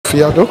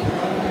Fiado.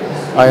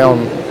 I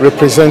am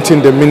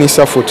representing the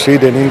Minister for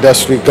Trade and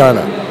Industry,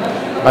 Ghana,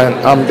 and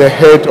I'm the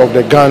head of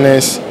the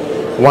Ghana's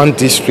One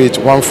District,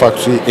 One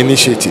Factory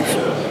initiative.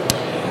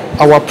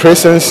 Our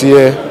presence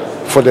here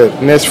for the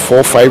next 4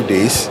 or 5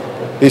 days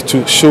is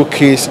to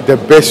showcase the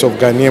best of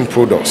Ghanaian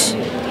products.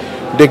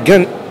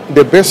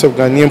 The best of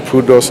Ghanaian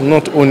products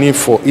not only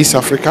for East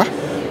Africa,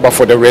 but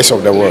for the rest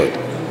of the world.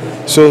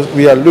 So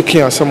we are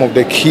looking at some of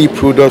the key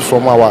products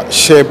from our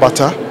shea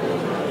butter.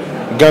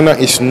 Ghana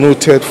is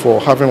noted for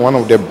having one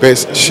of the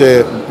best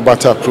shea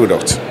butter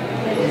products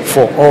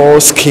for all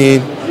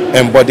skin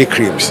and body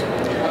creams.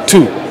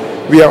 2,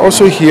 we are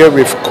also here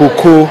with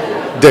cocoa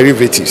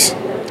derivatives.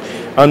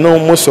 I know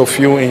most of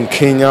you in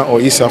Kenya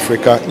or East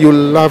Africa, you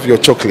love your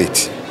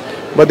chocolate,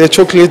 but the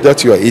chocolate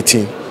that you are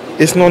eating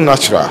is not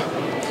natural.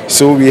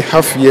 So we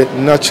have here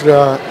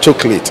natural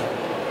chocolate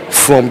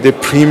from the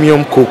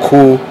premium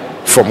cocoa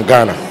from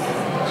Ghana.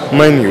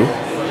 Mind you,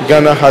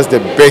 Ghana has the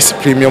best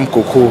premium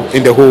cocoa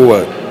in the whole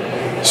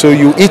world. So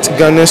you eat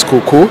Ghana's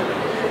cocoa,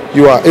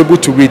 you are able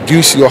to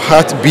reduce your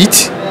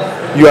heartbeat,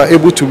 you are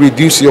able to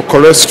reduce your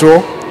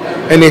cholesterol,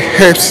 and it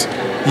helps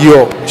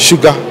your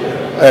sugar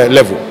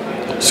level.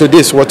 So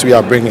this is what we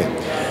are bringing.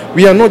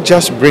 We are not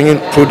just bringing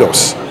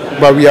products,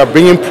 but we are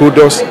bringing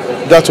products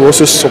that will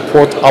also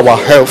support our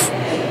health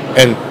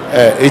and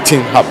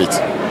eating habits.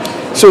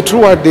 So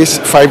throughout these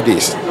 5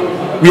 days,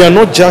 we are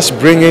not just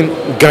bringing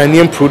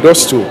Ghanaian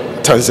products to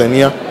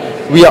Tanzania,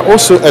 we are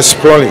also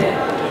exploring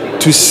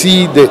to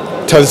see the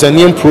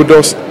Tanzanian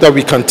products that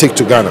we can take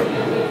to Ghana.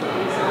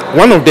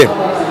 One of them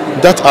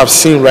that I've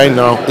seen right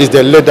now is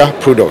the leather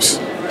products.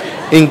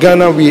 In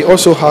Ghana, we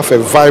also have a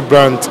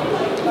vibrant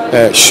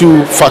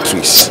shoe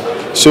factories.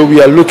 So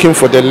we are looking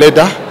for the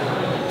leather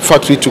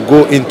factory to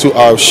go into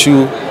our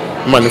shoe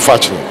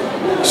manufacturing.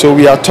 So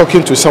we are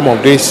talking to some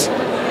of these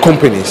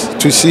companies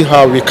to see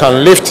how we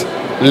can lift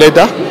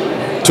leather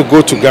to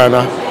go to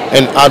Ghana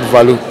and add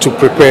value to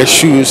prepare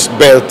shoes,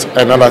 belt,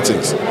 and other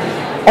things.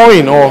 All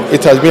in all,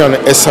 it has been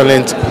an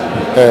excellent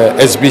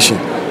exhibition.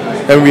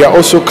 And we are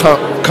also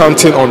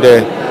counting on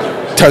the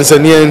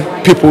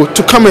Tanzanian people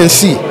to come and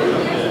see.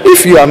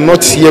 If you are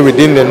not here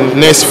within the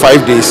next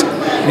 5 days,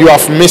 you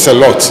have missed a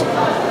lot.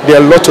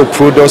 There are a lot of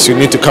products you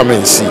need to come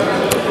and see.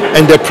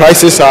 And the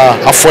prices are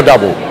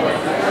affordable.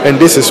 And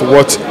this is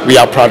what we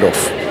are proud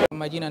of.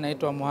 Majina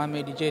naitwa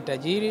Mohamed J.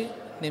 Tajiri,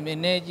 ni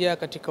meneja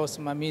katika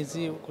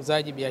usimamizi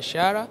ukuzaji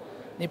biashara.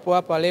 Nipo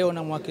hapa leo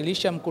na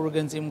mwakilisha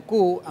mkurugenzi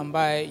mkuu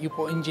ambaye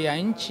yupo nje ya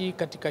nchi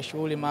katika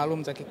shughuli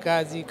maalum za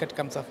kikazi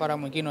katika msafara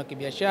mwingine wa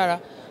kibiashara,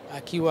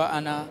 akiwa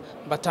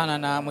anaambatana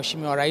na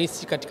Mheshimiwa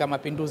Rais katika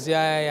mapinduzi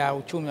haya ya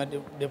uchumi wa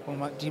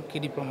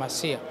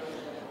kidiplomasia.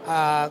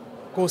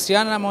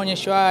 Kuhusiana na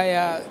maonyesho haya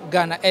ya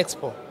Ghana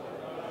Expo,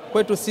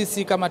 kwetu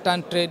sisi kama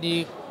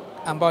TanTrade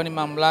ambao ni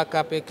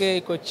mamlaka pekee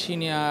iko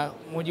chini ya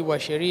mujibu wa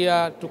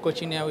sheria, tuko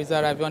chini ya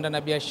Wizara ya Viwanda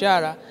na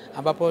Biashara,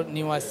 ambapo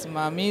ni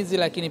wasimamizi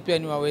lakini pia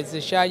ni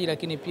wawezeshaji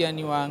lakini pia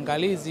ni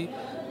waangalizi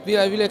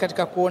vile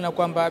katika kuona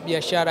kwamba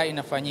biashara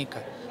inafanyika.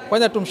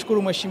 Kwanza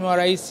tumshukuru Mheshimiwa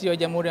Rais wa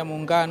Jamhuri ya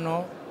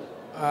Muungano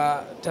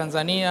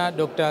Tanzania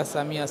Dr.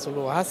 Samia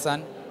Suluhu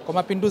Hassan kwa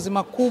mapinduzi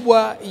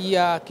makubwa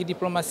ya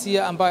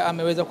kidiplomasia ambayo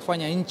ameweza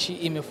kufanya nchi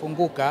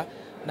imefunguka,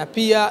 na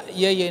pia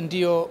yeye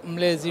ndio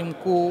mlezi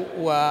mkuu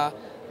wa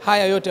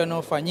haya yote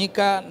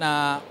yanayofanyika,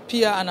 na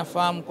pia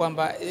anafahamu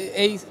kwamba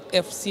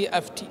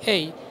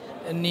AfCFTA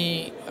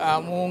ni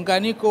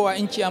muunganiko wa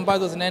nchi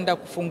ambazo zinaenda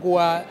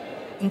kufungua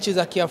nchi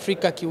za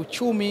Kiafrika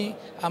kiuchumi,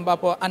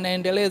 ambapo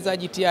anaendeleza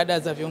jitihada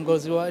za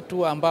viongozi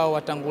wetu ambao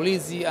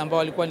watangulizi ambao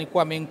walikuwa ni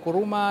Kwame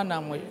Nkrumah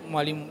na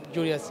Mwalimu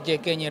Julius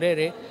J.K.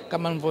 Nyerere,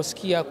 kama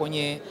mlivyosikia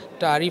kwenye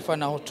taarifa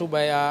na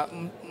hotuba ya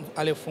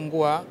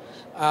aliyefungua.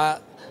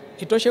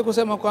 Itoshe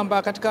kusema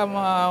kwamba katika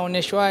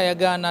maonyesho haya ya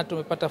Ghana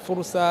tumepata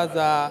fursa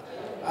za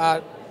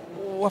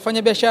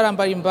wafanyabiashara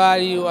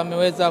mbalimbali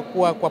wameweza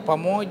kuwa kwa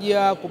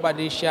pamoja,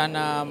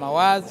 kubadilishana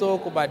mawazo,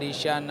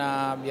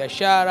 kubadilishana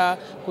biashara,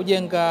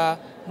 kujenga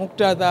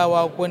muktadha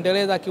wa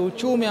kuendeleza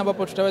kiuchumi,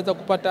 ambapo tutaweza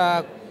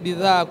kupata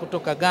bidhaa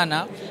kutoka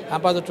Ghana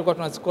ambazo tulikuwa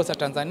tunazikosa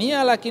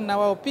Tanzania, lakini na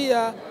wao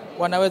pia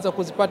wanaweza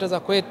kuzipata za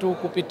kwetu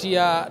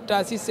kupitia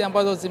taasisi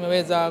ambazo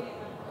zimeweza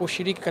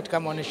kushiriki katika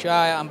maonyesho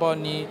haya ambao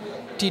ni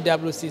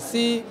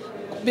TWCC,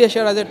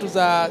 biashara zetu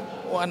za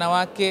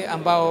wanawake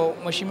ambao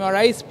Mheshimiwa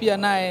Rais pia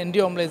naye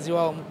ndio mlezi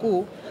wao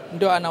mkuu,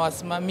 ndio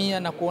anawasimamia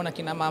na kuona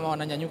kina mama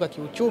wananyanyuka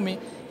kiuchumi,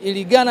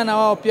 ili Ghana na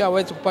wao pia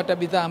waweze kupata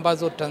bidhaa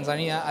ambazo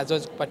Tanzania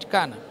haziwezi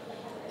kupatikana.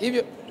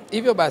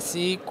 Hivyo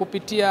basi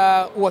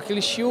kupitia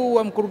uwakilishi huu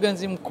wa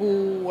mkurugenzi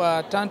mkuu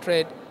wa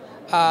TanTrade,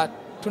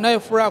 tunayo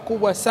furaha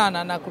kubwa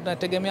sana na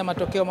tunategemea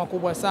matokeo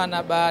makubwa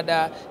sana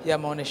baada ya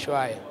maonyesho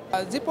haya.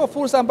 Zipo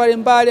fursa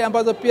mbalimbali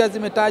ambazo pia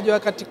zimetajwa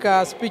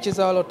katika speeches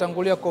za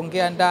waliotangulia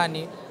kuongea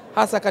ndani,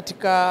 hasa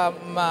katika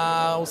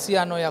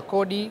mahusiano ya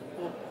kodi,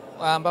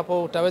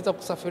 ambapo utaweza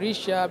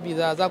kusafirisha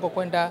bidhaa zako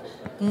kwenda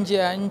nje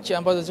ya nchi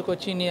ambazo ziko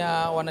chini ya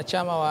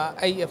wanachama wa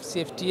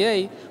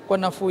AfCFTA kwa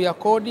nafuu ya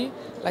kodi,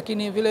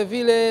 lakini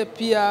vile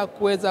pia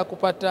kuweza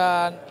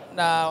kupata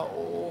na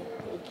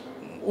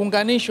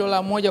unganisho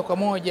la moja kwa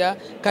moja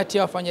kati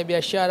ya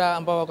wafanyabiashara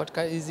ambao wako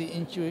katika hizi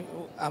nchi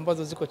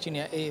ambazo ziko chini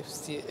ya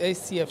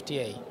ACFTA.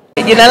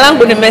 Jina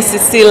langu ni Messi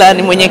Sila,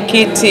 ni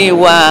mwenyekiti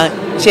wa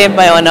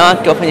chemba ya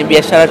wanawake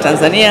wafanyabiashara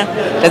Tanzania,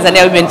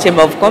 Tanzania Women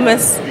Chamber of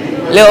Commerce.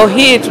 Leo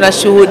hii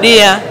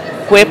tunashuhudia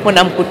kuwepo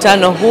na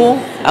mkutano huu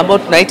ambao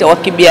tunaita wa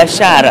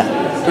kibiashara.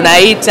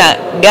 Tunaita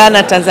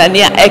Ghana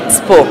Tanzania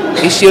Expo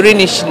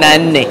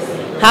 2024.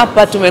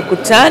 Hapa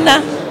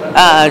tumekutana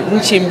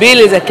nchi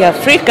mbili za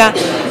Kiafrika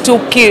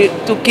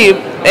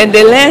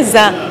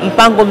tukiendeleza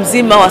mpango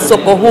mzima wa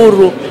soko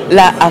huru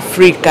la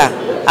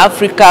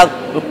Africa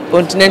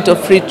Continental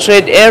Free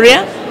Trade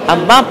Area,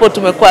 ambapo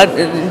tumekuwa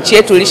nchi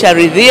yetu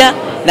ilisharidhia,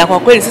 na kwa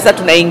kweli sasa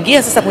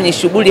tunaingia sasa kwenye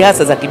shughuli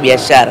hasa za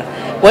kibiashara.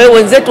 Kwa hiyo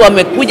wenzetu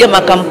wamekuja,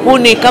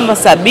 makampuni kama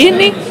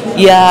 70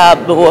 ya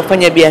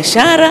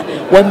wafanyabiashara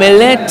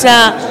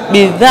wameleta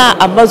bidhaa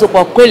ambazo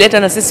kwa kweli hata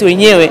na sisi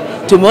wenyewe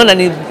tumeona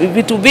ni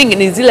vitu vingi,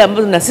 ni zile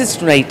ambazo na sisi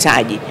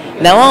tunahitaji.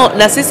 Na wao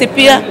na sisi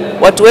pia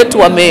watu wetu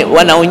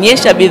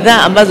wanaonyesha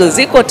bidhaa ambazo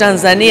ziko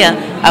Tanzania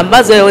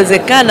ambazo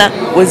yawezekana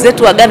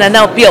wenzetu wa Ghana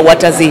nao pia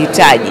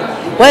watazihitaji.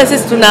 Kwa hiyo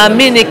sisi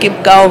tunaamini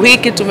kikao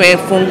hiki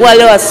tumefungua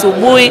leo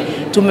asubuhi,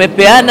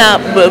 tumepeana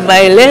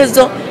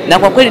maelezo, na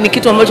kwa kweli ni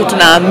kitu ambacho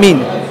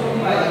tunaamini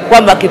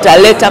kwamba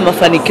kitaleta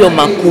mafanikio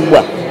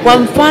makubwa. Kwa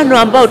mfano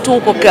ambao tu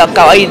uko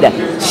kawaida,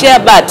 shea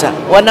butter.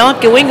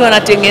 Wanawake wengi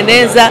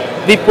wanatengeneza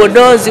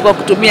vipodozi kwa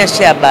kutumia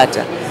shea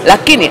butter,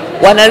 lakini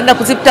wanaenda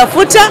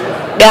kuzitafuta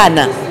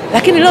Ghana.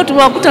 Lakini leo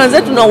tumewakuta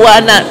wenzetu na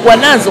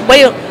wanazo. Kwa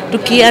hiyo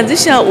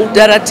tukianzisha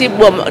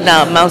utaratibu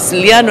na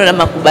mawasiliano na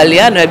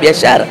makubaliano ya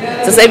biashara,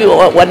 sasa hivi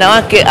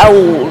wanawake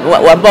au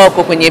ambao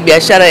wako kwenye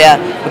biashara ya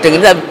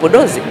kutengeneza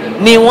vipodozi,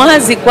 ni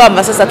wazi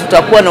kwamba sasa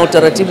tutakuwa na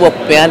utaratibu wa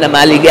kupeana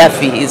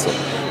malighafi hizo.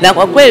 Na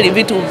kwa kweli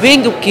vitu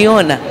vingi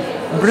ukiona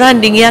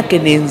branding yake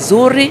ni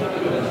nzuri.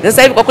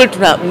 Sasa hivi kwa kweli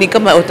ni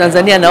kama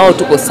Tanzania na wao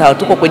tuko sawa,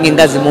 tuko kwenye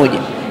ngazi moja.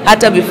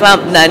 Hata bidhaa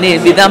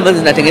ambazo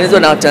zinatengenezwa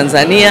na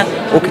Watanzania,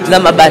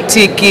 ukitazama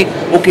batiki,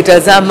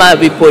 ukitazama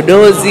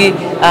vipodozi,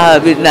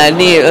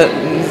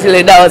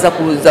 zile dawa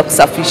za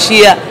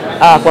kusafishia,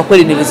 kwa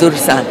kweli ni vizuri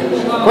sana.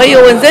 Kwa hiyo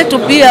wenzetu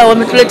pia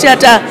wametuletea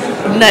hata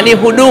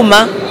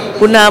huduma.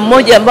 Kuna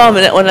mmoja ambao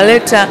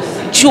wanaleta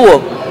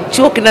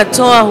chuo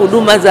kinatoa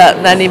huduma za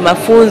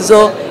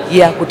mafunzo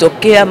ya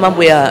kutokea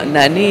mambo ya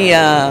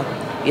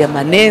ya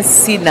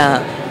manesi na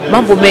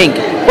mambo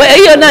mengi. Kwa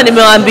hiyo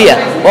nimewaambia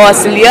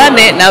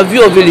wawasiliane na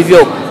vyuo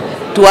vilivyoko,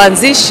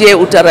 tuanzishe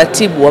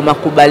utaratibu wa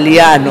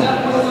makubaliano.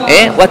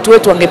 Watu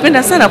wetu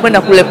wangependa sana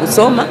kwenda kule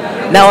kusoma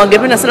na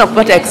wangependa sana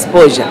kupata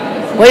exposure.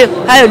 Kwa hiyo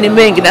hayo ni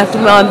mengi, na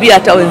tumewaambia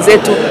hata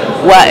wenzetu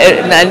wa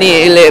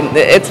ile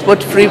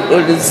export free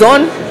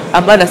zone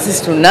ambayo na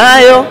sisi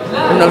tunayo,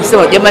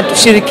 tunasema jamani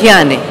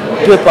tushirikiane,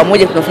 tuwe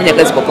pamoja, tunafanya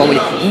kazi kwa pamoja.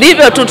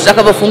 Ndivyo tu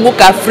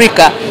tutakavyofunguka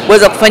Afrika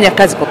kuweza kufanya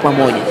kazi kwa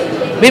pamoja.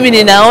 Mimi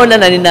ninaona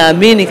na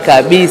ninaamini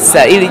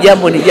kabisa ili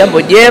jambo ni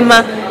jambo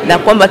jema, na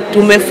kwamba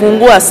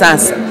tumefungua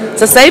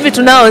sasa hivi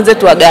tunao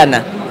wenzetu wa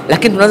Ghana,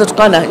 lakini tunaweza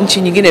tukawa na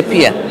nchi nyingine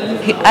pia.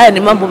 Haya ni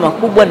mambo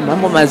makubwa, ni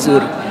mambo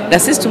mazuri, na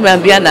sisi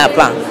tumeambiana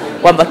hapa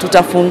kwamba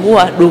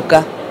tutafungua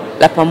duka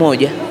la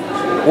pamoja,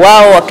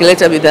 wao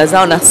wakileta bidhaa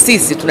zao na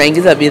sisi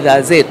tunaingiza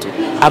bidhaa zetu,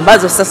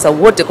 ambazo sasa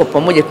wote kwa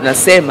pamoja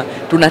tunasema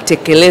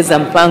tunatekeleza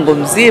mpango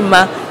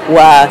mzima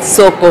wa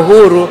soko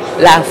huru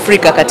la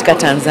Afrika katika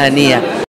Tanzania.